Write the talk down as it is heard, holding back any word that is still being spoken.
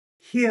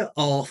Here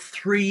are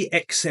 3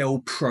 Excel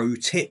Pro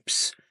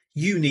tips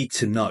you need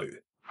to know.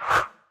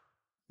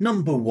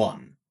 Number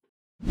 1.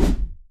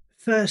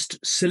 First,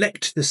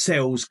 select the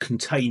cells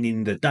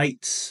containing the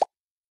dates.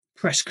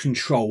 Press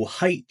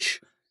Ctrl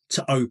H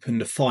to open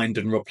the Find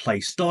and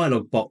Replace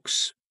dialog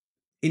box.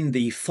 In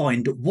the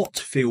Find What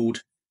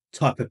field,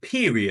 type a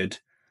period.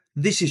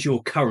 This is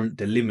your current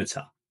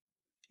delimiter.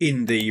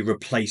 In the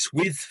Replace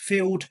With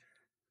field,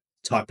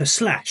 type a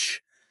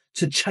slash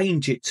to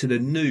change it to the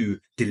new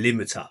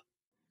delimiter.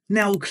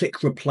 Now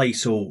click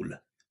Replace All.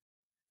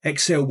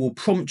 Excel will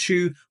prompt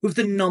you with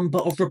the number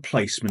of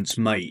replacements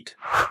made.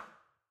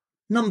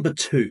 Number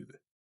 2.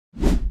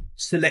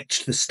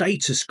 Select the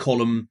Status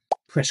column,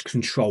 press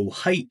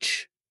Ctrl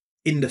H.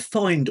 In the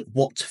Find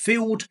What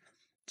field,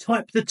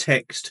 type the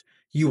text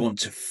you want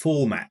to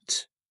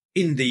format.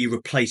 In the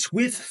Replace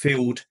With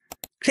field,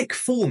 click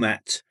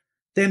Format,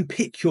 then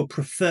pick your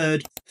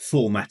preferred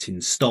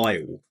formatting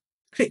style.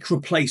 Click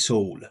Replace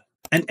All,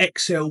 and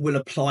Excel will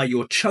apply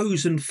your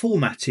chosen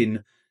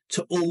formatting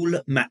to all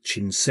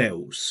matching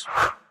cells.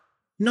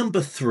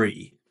 Number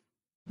 3.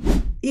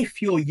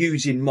 If you're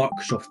using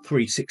Microsoft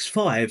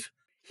 365,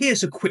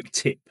 here's a quick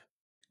tip.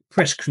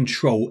 Press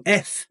Ctrl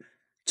F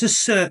to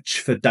search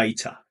for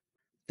data.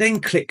 Then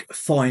click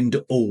Find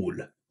All.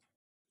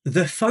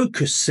 The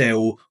focus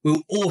cell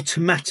will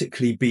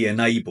automatically be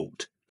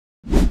enabled.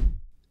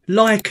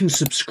 Like and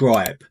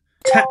subscribe.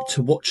 Tap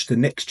to watch the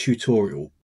next tutorial.